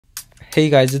Hey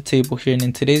guys, it's Abel here, and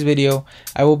in today's video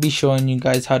I will be showing you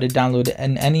guys how to download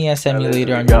an NES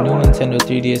emulator on your new Nintendo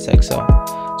 3DS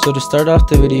XL. So to start off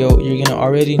the video, you're gonna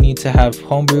already need to have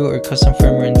homebrew or custom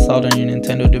firmware installed on your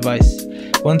Nintendo device.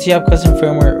 Once you have custom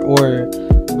firmware or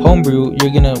homebrew,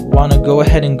 you're gonna want to go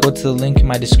ahead and go to the link in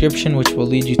my description, which will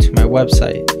lead you to my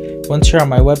website. Once you're on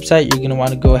my website, you're gonna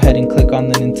want to go ahead and click on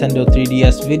the Nintendo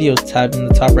 3DS videos tab in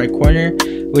the top right corner,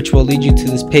 which will lead you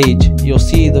to this page. You'll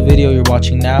see the video you're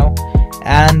watching now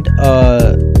and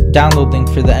a download link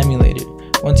for the emulator.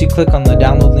 Once you click on the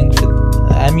download link for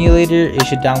the emulator, it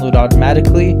should download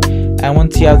automatically, and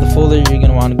once you have the folder, you're going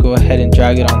to want to go ahead and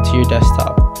drag it onto your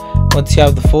desktop. Once you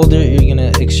have the folder, you're going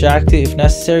to extract it if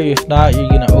necessary. If not, you're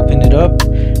going to open it up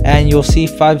and you'll see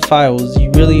 5 files. You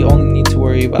really only need to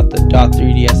worry about the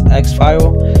 .3dsx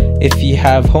file if you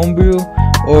have homebrew,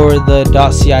 or the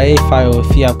 .cia file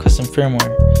if you have custom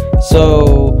firmware.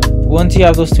 So once you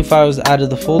have those 2 files out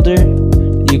of the folder,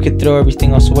 you could throw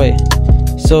everything else away.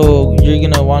 So you're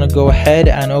gonna want to go ahead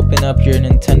and open up your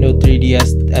Nintendo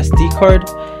 3DS SD card,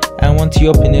 and once you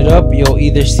open it up, you'll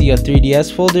either see a 3DS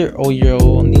folder or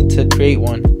you'll need to create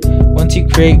one. Once you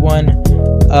create one,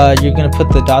 you're gonna put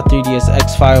the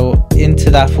 .3dsx file into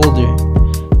that folder,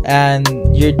 and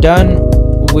you're done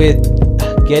with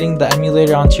getting the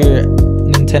emulator onto your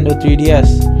Nintendo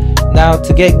 3DS. Now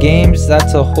to get games,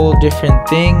 that's a whole different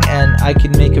thing, and I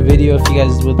could make a video if you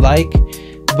guys would like,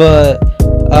 but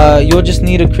you'll just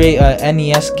need to create a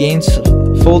NES games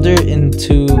folder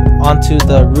onto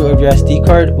the root of your SD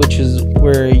card, which is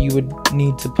where you would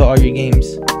need to put all your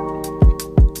games.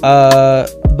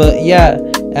 But yeah,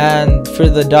 and for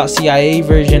the .cia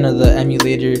version of the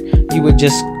emulator, you would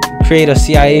just create a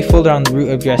CIA folder on the root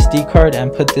of your SD card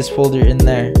and put this folder in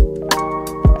there.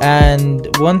 And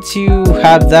once you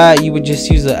have that, you would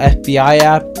just use the FBI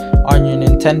app on your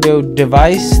Nintendo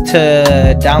device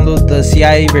to download the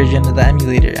CIA version of the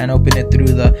emulator and open it through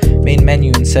the main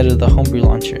menu instead of the homebrew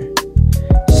launcher.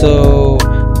 So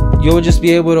you'll just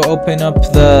be able to open up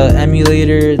the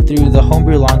emulator through the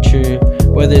homebrew launcher,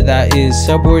 whether that is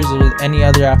Subwords or any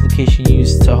other application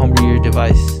used to homebrew your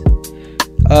device.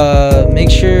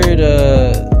 Make sure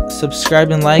to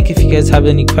subscribe and like if you guys have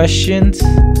any questions.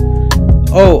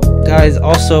 Oh guys,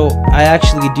 also I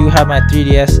actually do have my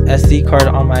 3DS SD card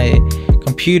on my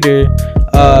computer,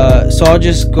 so I'll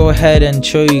just go ahead and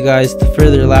show you guys to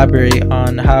further elaborate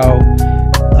on how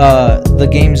the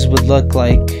games would look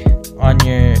like on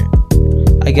your,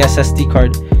 I guess, SD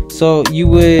card. So you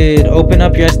would open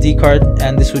up your SD card,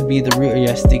 and this would be the root of your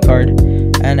SD card,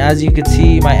 and as you can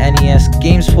see, my NES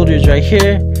games folder is right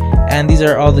here, and these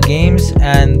are all the games,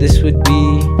 and this would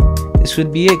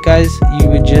be it, guys. You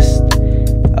would just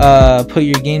put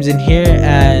your games in here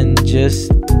and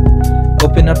just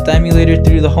open up the emulator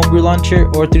through the homebrew launcher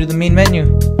or through the main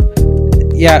menu.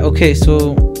 Yeah, okay,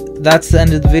 so that's the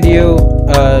end of the video.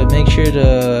 Make sure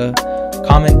to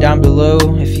comment down below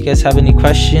if you guys have any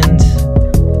questions.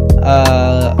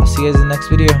 I'll see you guys in the next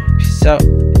video. Peace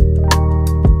out.